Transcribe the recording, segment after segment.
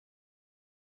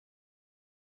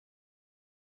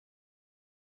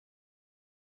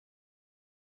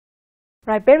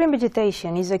Riparian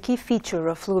vegetation is a key feature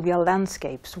of fluvial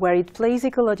landscapes where it plays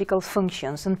ecological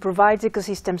functions and provides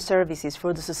ecosystem services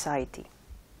for the society.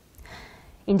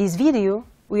 In this video,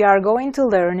 we are going to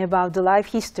learn about the life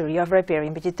history of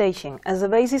riparian vegetation as a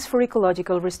basis for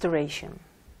ecological restoration.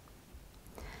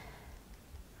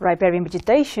 Riparian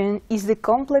vegetation is the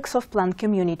complex of plant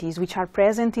communities which are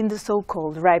present in the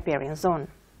so-called riparian zone.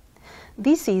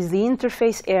 This is the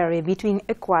interface area between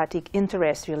aquatic and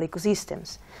terrestrial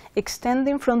ecosystems,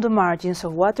 extending from the margins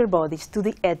of water bodies to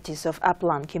the edges of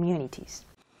upland communities.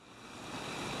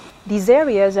 These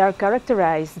areas are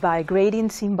characterized by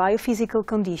gradients in biophysical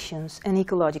conditions and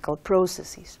ecological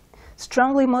processes,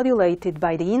 strongly modulated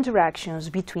by the interactions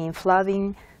between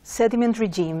flooding, sediment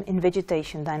regime and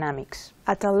vegetation dynamics.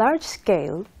 At a large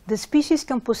scale, the species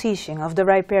composition of the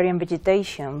riparian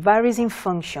vegetation varies in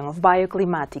function of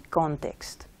bioclimatic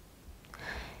context.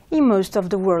 In most of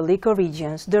the world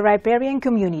ecoregions, the riparian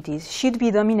communities should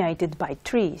be dominated by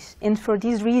trees, and for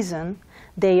this reason,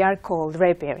 they are called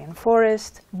riparian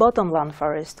forest, bottomland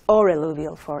forest, or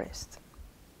alluvial forest.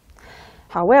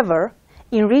 However,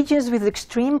 in regions with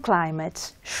extreme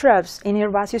climates, shrubs and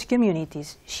herbaceous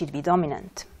communities should be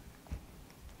dominant.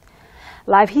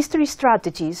 Life history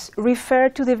strategies refer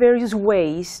to the various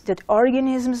ways that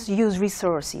organisms use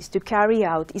resources to carry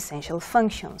out essential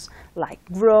functions, like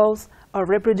growth or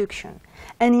reproduction,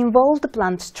 and involve the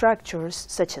plant structures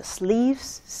such as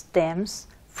leaves, stems,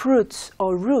 fruits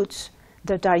or roots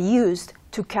that are used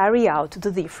to carry out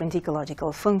the different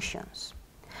ecological functions.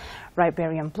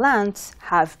 Riparian plants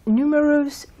have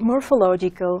numerous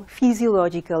morphological,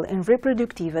 physiological and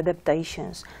reproductive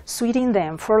adaptations, suiting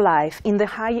them for life in the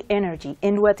high energy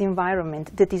and wet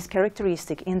environment that is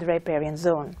characteristic in the riparian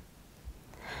zone.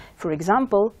 For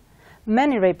example,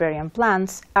 many riparian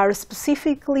plants are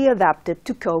specifically adapted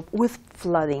to cope with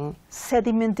flooding,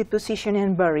 sediment deposition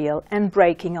and burial, and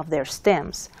breaking of their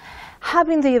stems,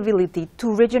 having the ability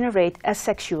to regenerate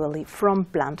asexually from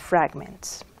plant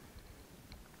fragments.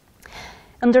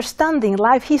 Understanding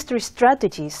life history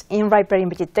strategies in riparian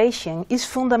vegetation is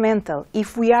fundamental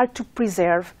if we are to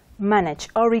preserve, manage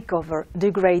or recover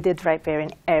degraded riparian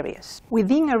areas.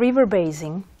 Within a river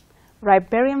basin,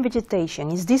 riparian vegetation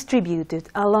is distributed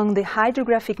along the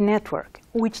hydrographic network,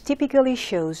 which typically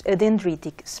shows a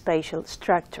dendritic spatial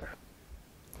structure.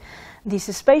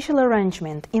 This spatial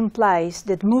arrangement implies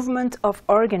that movement of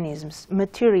organisms,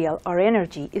 material or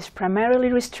energy is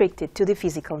primarily restricted to the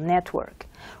physical network,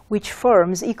 which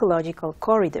forms ecological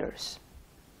corridors.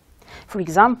 For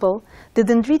example, the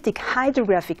dendritic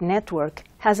hydrographic network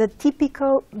has a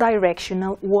typical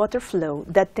directional water flow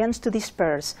that tends to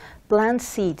disperse plant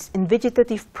seeds and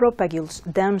vegetative propagules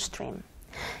downstream,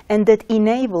 and that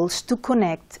enables to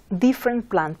connect different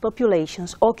plant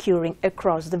populations occurring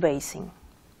across the basin.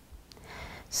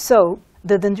 So,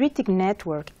 the dendritic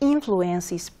network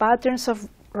influences patterns of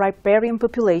riparian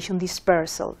population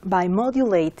dispersal by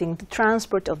modulating the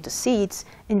transport of the seeds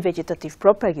and vegetative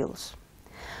propagules.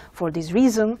 For this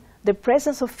reason, the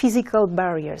presence of physical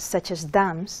barriers such as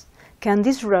dams can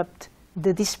disrupt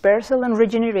the dispersal and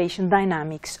regeneration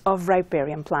dynamics of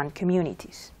riparian plant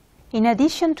communities. In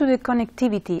addition to the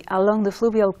connectivity along the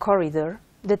fluvial corridor,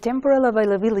 the temporal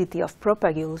availability of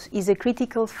propagules is a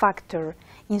critical factor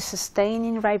in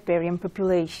sustaining riparian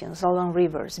populations along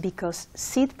rivers because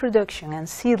seed production and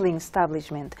seedling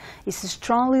establishment is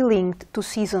strongly linked to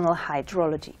seasonal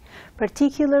hydrology,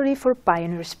 particularly for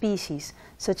pioneer species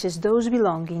such as those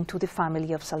belonging to the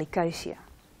family of Salicaceae.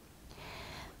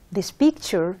 This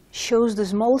picture shows the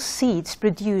small seeds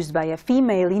produced by a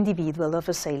female individual of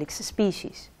a Salix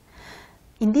species.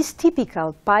 In this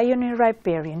typical pioneer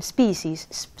riparian species,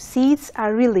 seeds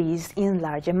are released in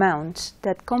large amounts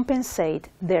that compensate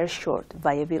their short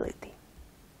viability.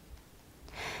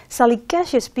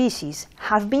 Salicaceae species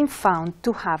have been found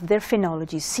to have their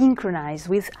phenology synchronized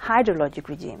with hydrologic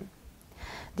regime.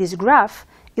 This graph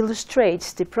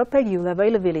illustrates the propagule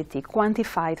availability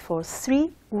quantified for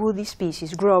 3 woody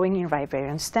species growing in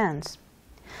riparian stands.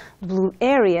 The blue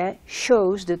area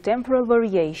shows the temporal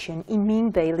variation in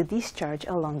mean daily discharge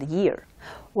along the year,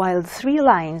 while the 3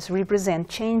 lines represent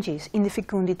changes in the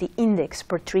fecundity index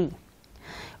per tree.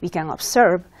 We can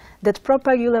observe that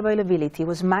propagule availability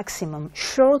was maximum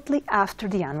shortly after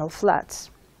the annual floods.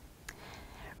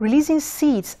 Releasing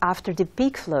seeds after the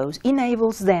peak flows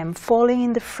enables them falling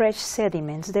in the fresh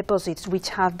sediments deposits which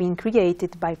have been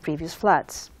created by previous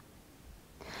floods.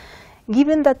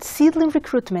 Given that seedling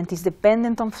recruitment is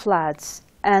dependent on floods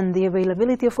and the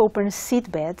availability of open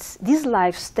seedbeds, this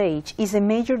life stage is a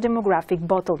major demographic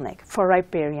bottleneck for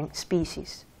riparian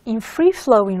species. In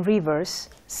free-flowing rivers,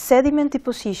 sediment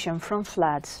deposition from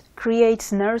floods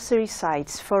creates nursery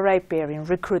sites for riparian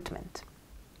recruitment.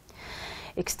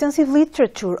 Extensive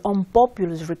literature on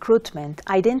populus recruitment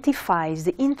identifies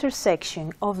the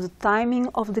intersection of the timing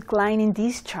of declining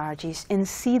discharges and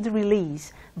seed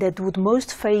release that would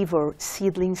most favor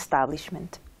seedling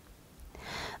establishment.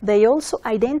 They also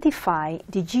identify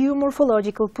the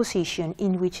geomorphological position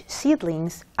in which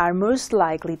seedlings are most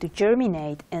likely to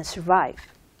germinate and survive.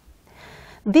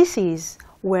 This is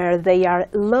where they are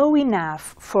low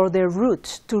enough for their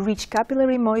roots to reach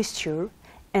capillary moisture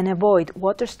and avoid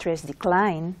water stress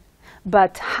decline,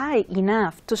 but high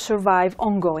enough to survive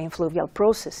ongoing fluvial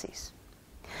processes.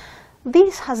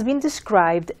 This has been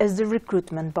described as the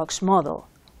recruitment box model,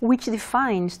 which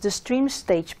defines the stream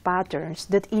stage patterns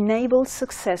that enable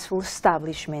successful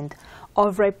establishment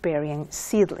of riparian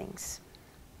seedlings.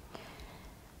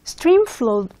 Stream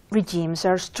flow regimes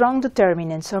are strong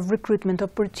determinants of recruitment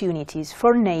opportunities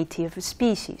for native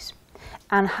species,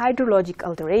 and hydrologic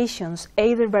alterations,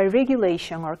 either by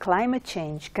regulation or climate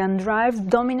change, can drive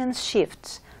dominance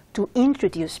shifts to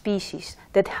introduce species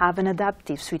that have an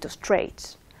adaptive suite of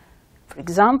traits. For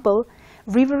example,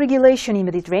 river regulation in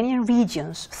Mediterranean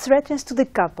regions threatens to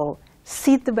decouple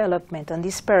seed development and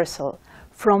dispersal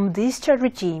from discharge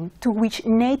regime to which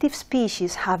native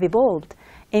species have evolved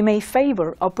and may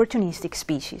favor opportunistic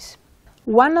species.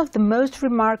 One of the most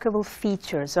remarkable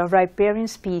features of riparian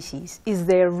species is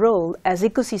their role as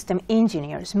ecosystem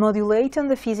engineers modulating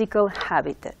the physical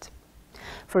habitat.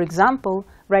 For example,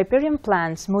 riparian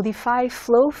plants modify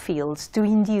flow fields to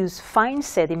induce fine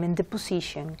sediment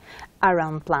deposition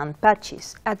around plant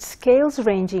patches at scales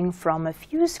ranging from a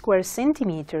few square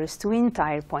centimeters to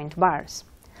entire point bars.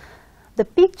 The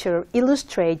picture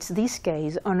illustrates this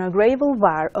case on a gravel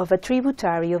bar of a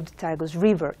tributary of the Tagus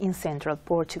River in central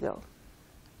Portugal.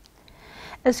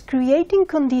 As creating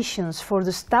conditions for the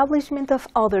establishment of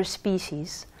other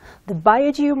species, the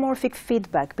biogeomorphic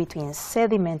feedback between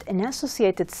sediment and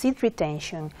associated seed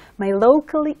retention may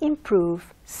locally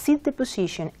improve seed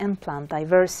deposition and plant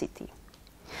diversity.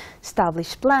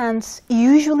 Established plants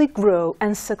usually grow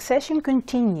and succession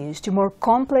continues to more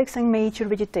complex and mature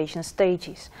vegetation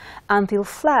stages until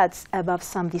floods above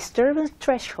some disturbance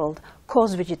threshold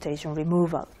cause vegetation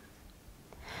removal.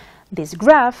 This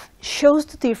graph shows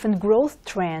the different growth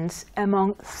trends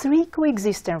among three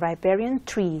coexisting riparian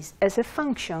trees as a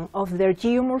function of their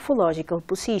geomorphological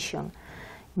position,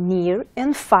 near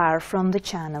and far from the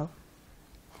channel.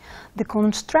 The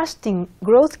contrasting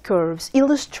growth curves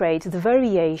illustrate the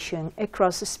variation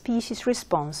across a species'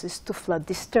 responses to flood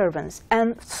disturbance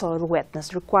and soil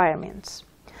wetness requirements.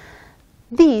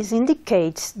 This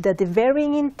indicates that the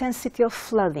varying intensity of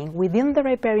flooding within the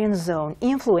riparian zone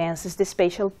influences the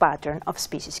spatial pattern of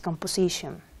species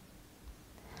composition.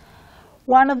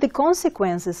 One of the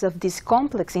consequences of these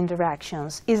complex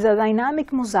interactions is a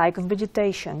dynamic mosaic of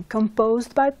vegetation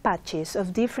composed by patches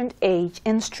of different age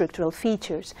and structural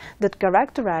features that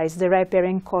characterize the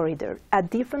riparian corridor at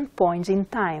different points in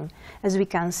time, as we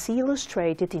can see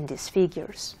illustrated in these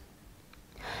figures.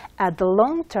 At the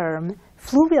long term,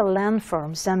 fluvial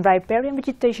landforms and riparian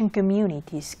vegetation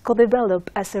communities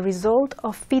co-develop as a result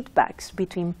of feedbacks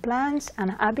between plants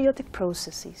and abiotic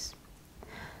processes.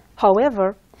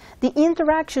 However, the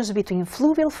interactions between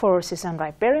fluvial forces and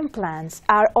riparian plants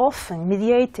are often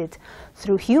mediated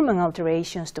through human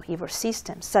alterations to river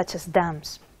systems, such as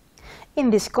dams. In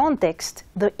this context,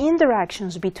 the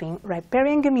interactions between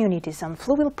riparian communities and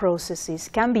fluvial processes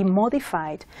can be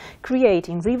modified,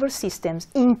 creating river systems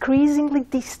increasingly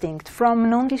distinct from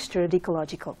non-disturbed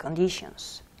ecological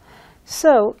conditions.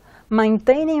 So,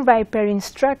 maintaining riparian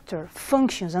structure,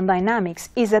 functions and dynamics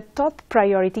is a top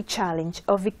priority challenge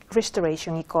of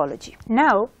restoration ecology.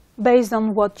 Now, based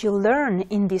on what you learn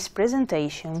in this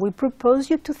presentation, we propose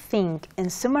you to think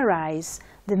and summarize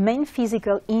the main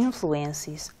physical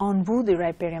influences on woody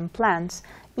riparian plants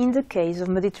in the case of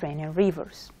Mediterranean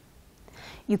rivers.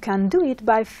 You can do it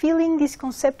by filling this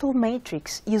conceptual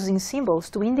matrix using symbols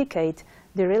to indicate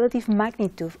the relative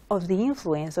magnitude of the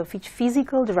influence of each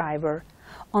physical driver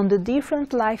on the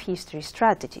different life history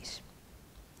strategies.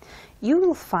 You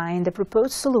will find the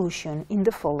proposed solution in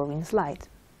the following slide.